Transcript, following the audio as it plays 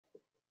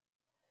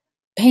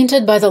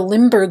Painted by the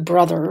Limburg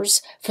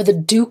brothers for the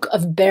Duke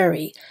of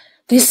Berry,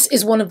 this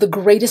is one of the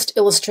greatest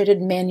illustrated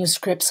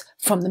manuscripts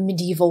from the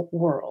medieval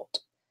world.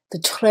 The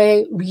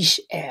Très Riche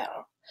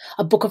Heures,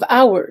 a book of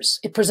hours.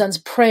 It presents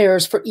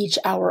prayers for each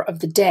hour of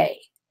the day.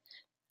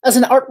 As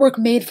an artwork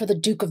made for the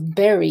Duke of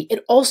Berry,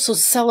 it also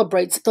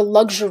celebrates the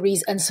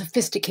luxuries and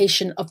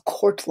sophistication of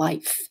court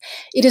life.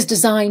 It is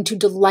designed to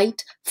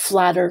delight,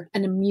 flatter,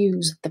 and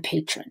amuse the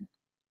patron.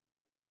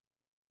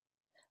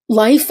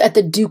 Life at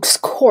the Duke's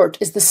court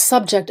is the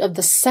subject of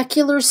the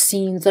secular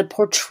scenes that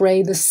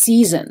portray the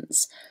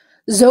seasons.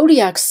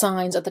 Zodiac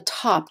signs at the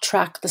top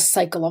track the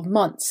cycle of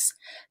months.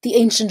 The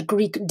ancient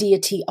Greek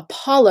deity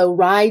Apollo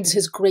rides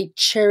his great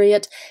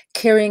chariot,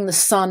 carrying the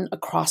sun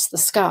across the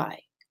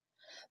sky.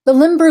 The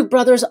Limburg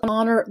brothers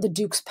honor the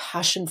Duke's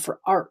passion for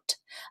art.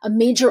 A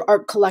major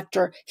art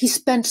collector, he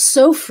spent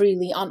so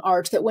freely on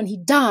art that when he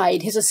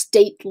died, his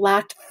estate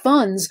lacked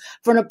funds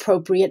for an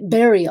appropriate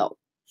burial.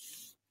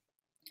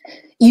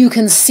 You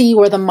can see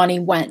where the money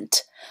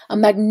went. A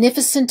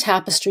magnificent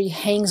tapestry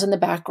hangs in the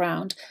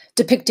background,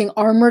 depicting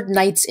armored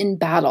knights in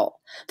battle.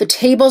 The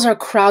tables are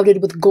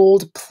crowded with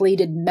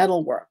gold-plated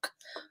metalwork.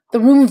 The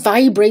room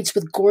vibrates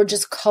with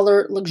gorgeous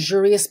color,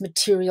 luxurious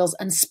materials,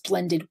 and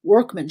splendid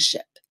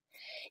workmanship.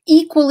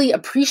 Equally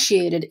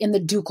appreciated in the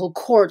ducal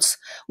courts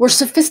were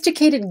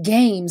sophisticated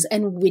games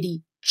and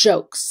witty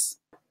jokes.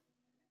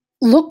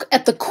 Look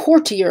at the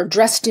courtier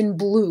dressed in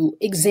blue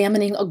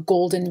examining a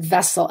golden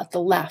vessel at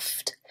the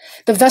left.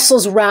 The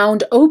vessel's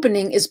round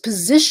opening is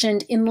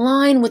positioned in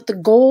line with the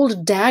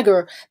gold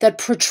dagger that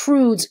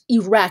protrudes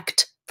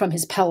erect from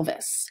his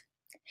pelvis.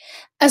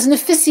 As an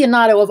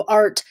aficionado of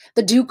art,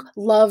 the Duke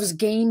loves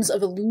games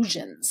of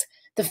illusions.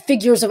 The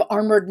figures of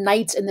armored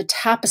knights in the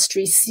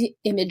tapestry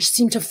image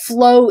seem to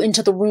flow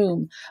into the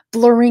room,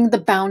 blurring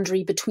the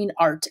boundary between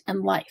art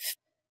and life.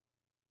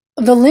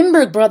 The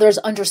Limburg brothers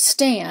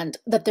understand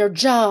that their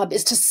job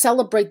is to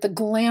celebrate the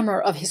glamour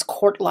of his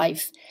court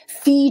life,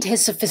 feed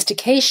his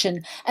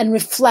sophistication, and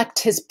reflect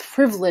his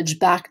privilege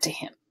back to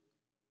him.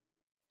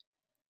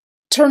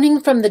 Turning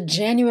from the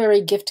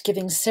January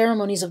gift-giving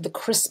ceremonies of the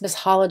Christmas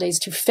holidays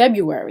to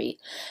February,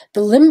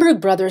 the Limburg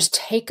brothers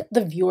take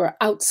the viewer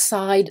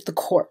outside the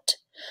court.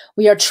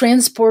 We are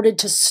transported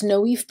to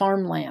snowy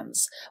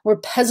farmlands, where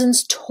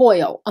peasants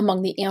toil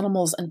among the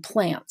animals and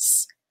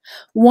plants.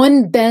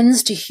 One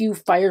bends to hew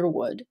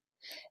firewood.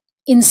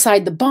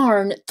 Inside the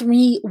barn,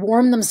 3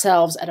 warm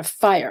themselves at a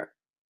fire.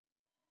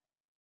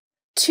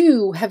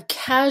 2 have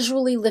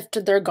casually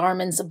lifted their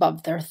garments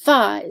above their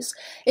thighs,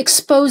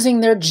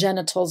 exposing their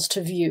genitals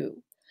to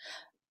view.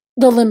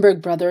 The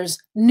Limburg brothers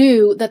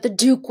knew that the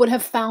Duke would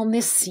have found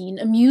this scene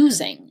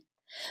amusing.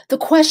 The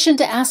question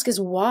to ask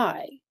is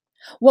why?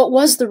 What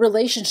was the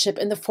relationship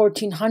in the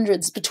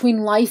 1400s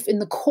between life in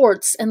the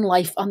courts and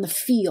life on the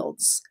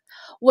fields?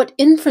 What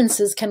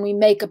inferences can we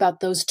make about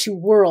those two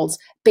worlds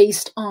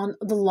based on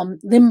the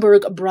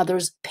Limburg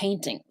brothers'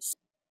 paintings?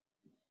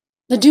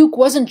 The Duke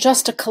wasn't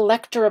just a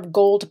collector of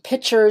gold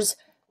pitchers,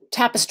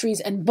 tapestries,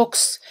 and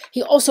books.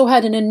 He also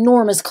had an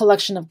enormous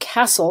collection of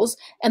castles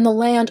and the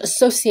land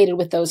associated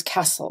with those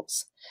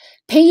castles.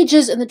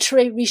 Pages in the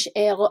Très Riche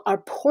Heures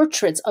are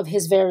portraits of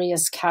his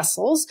various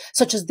castles,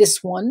 such as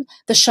this one,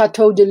 the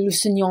Château de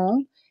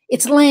Lusignan,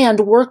 its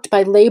land worked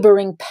by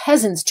laboring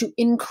peasants to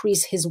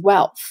increase his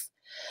wealth.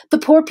 The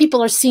poor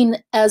people are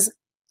seen as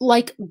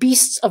like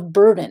beasts of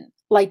burden,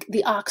 like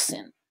the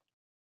oxen.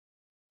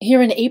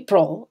 Here in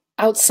April,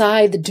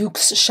 outside the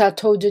Duke's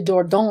Château de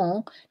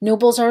Dordogne,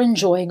 nobles are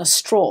enjoying a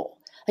stroll.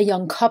 A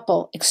young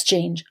couple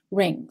exchange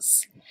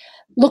rings.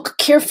 Look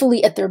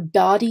carefully at their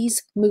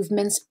bodies,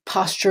 movements,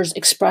 postures,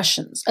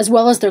 expressions, as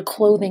well as their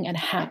clothing and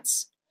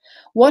hats.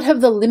 What have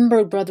the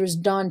Limburg brothers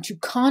done to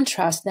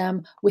contrast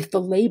them with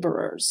the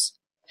laborers?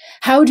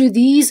 How do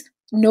these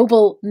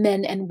noble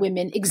men and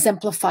women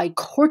exemplify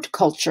court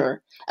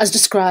culture as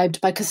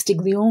described by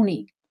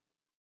Castiglione?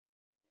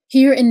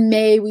 Here in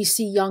May, we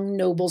see young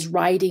nobles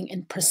riding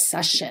in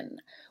procession.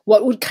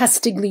 What would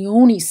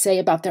Castiglione say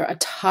about their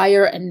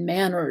attire and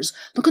manners?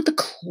 Look at the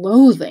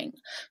clothing.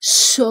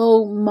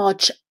 So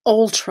much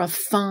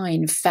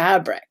ultra-fine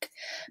fabric.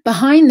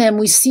 Behind them,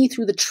 we see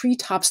through the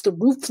treetops the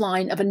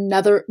roofline of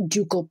another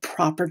ducal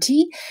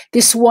property,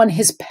 this one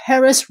his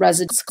Paris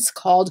residence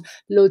called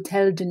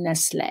l'Hôtel de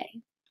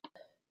Nesle.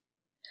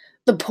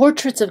 The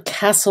portraits of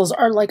castles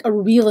are like a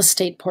real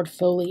estate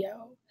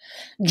portfolio.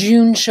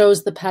 June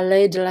shows the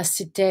Palais de la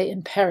Cité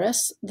in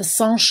Paris, the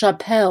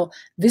Sainte-Chapelle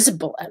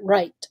visible at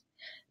right.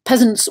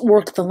 Peasants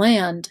work the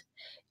land.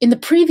 In the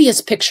previous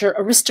picture,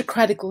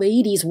 aristocratic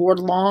ladies wore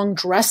long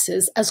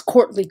dresses as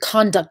courtly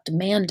conduct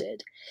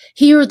demanded.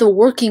 Here, the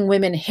working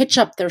women hitch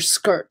up their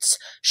skirts,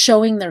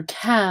 showing their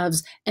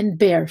calves and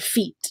bare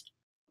feet.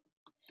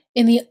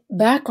 In the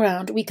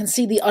background, we can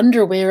see the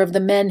underwear of the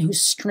men who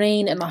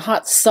strain in the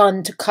hot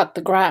sun to cut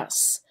the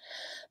grass.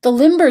 The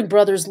Limburg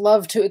brothers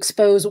love to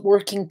expose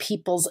working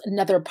people's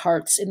nether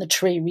parts in the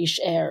Très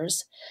Riche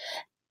Heures.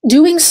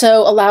 Doing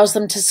so allows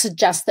them to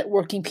suggest that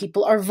working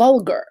people are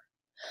vulgar.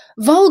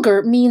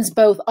 Vulgar means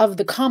both of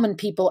the common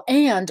people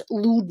and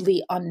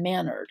lewdly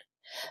unmannered.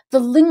 The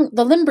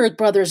Limburg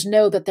brothers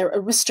know that their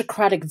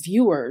aristocratic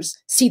viewers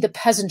see the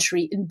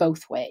peasantry in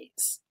both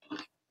ways.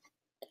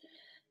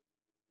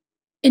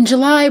 In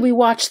July, we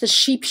watch the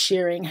sheep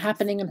shearing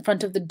happening in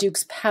front of the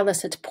Duke's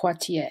palace at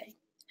Poitiers.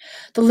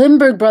 The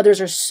Limburg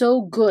brothers are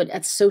so good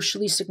at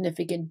socially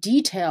significant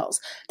details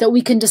that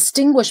we can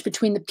distinguish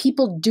between the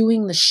people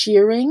doing the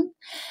shearing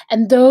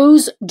and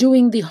those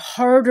doing the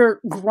harder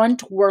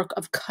grunt work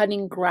of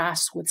cutting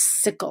grass with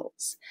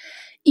sickles.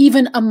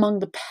 Even among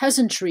the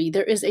peasantry,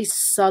 there is a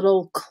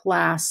subtle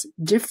class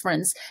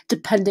difference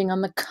depending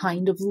on the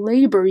kind of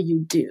labor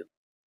you do.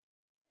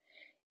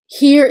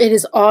 Here it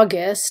is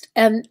August,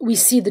 and we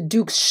see the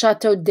Duke's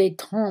Chateau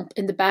d'Étampes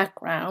in the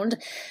background.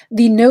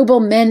 The noble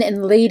men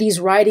and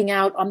ladies riding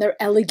out on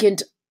their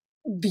elegant,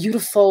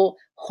 beautiful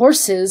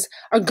horses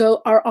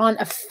are on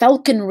a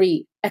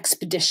falconry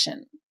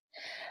expedition.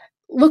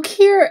 Look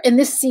here in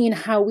this scene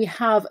how we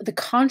have the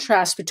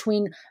contrast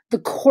between the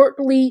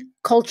courtly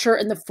culture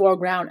in the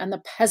foreground and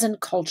the peasant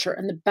culture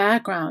in the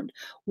background.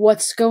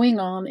 What's going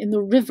on in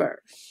the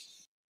river?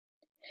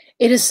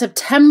 It is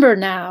September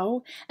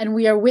now, and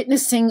we are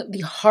witnessing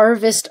the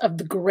harvest of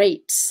the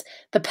grapes.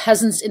 The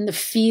peasants in the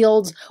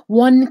fields,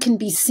 one can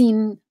be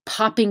seen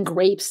popping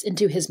grapes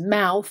into his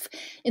mouth.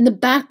 In the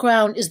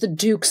background is the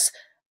Duke's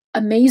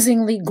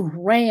amazingly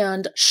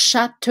grand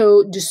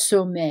Chateau de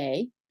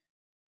Sommeil.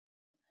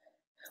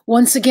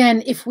 Once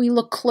again, if we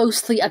look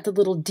closely at the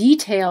little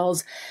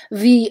details,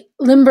 the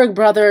Limburg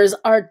brothers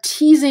are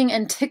teasing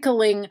and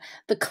tickling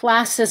the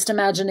classist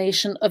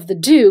imagination of the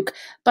Duke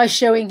by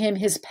showing him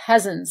his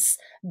peasants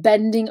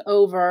bending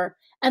over,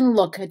 and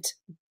look at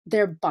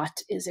their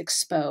butt is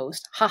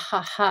exposed. Ha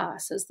ha ha,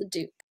 says the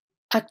Duke.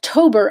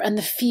 October, and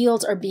the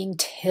fields are being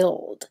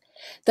tilled.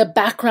 The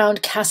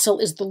background castle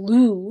is the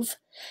Louvre.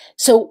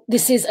 So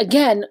this is,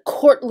 again,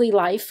 courtly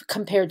life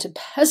compared to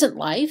peasant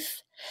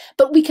life.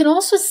 But we can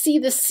also see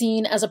this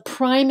scene as a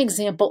prime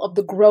example of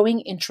the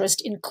growing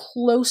interest in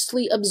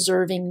closely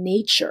observing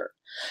nature.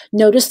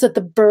 Notice that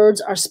the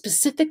birds are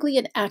specifically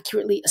and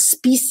accurately a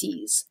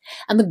species,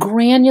 and the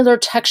granular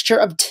texture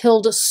of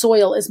tilled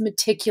soil is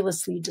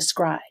meticulously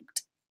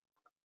described.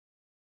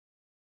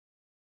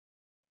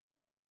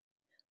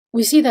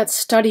 We see that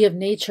study of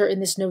nature in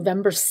this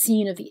November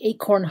scene of the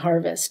acorn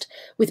harvest,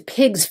 with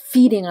pigs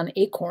feeding on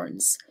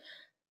acorns.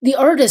 The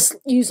artists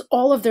use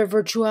all of their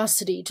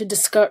virtuosity to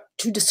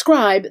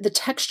describe the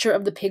texture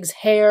of the pig's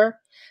hair,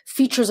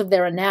 features of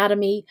their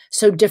anatomy,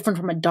 so different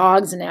from a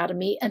dog's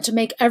anatomy, and to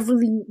make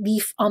every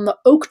leaf on the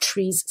oak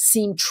trees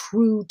seem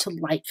true to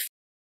life.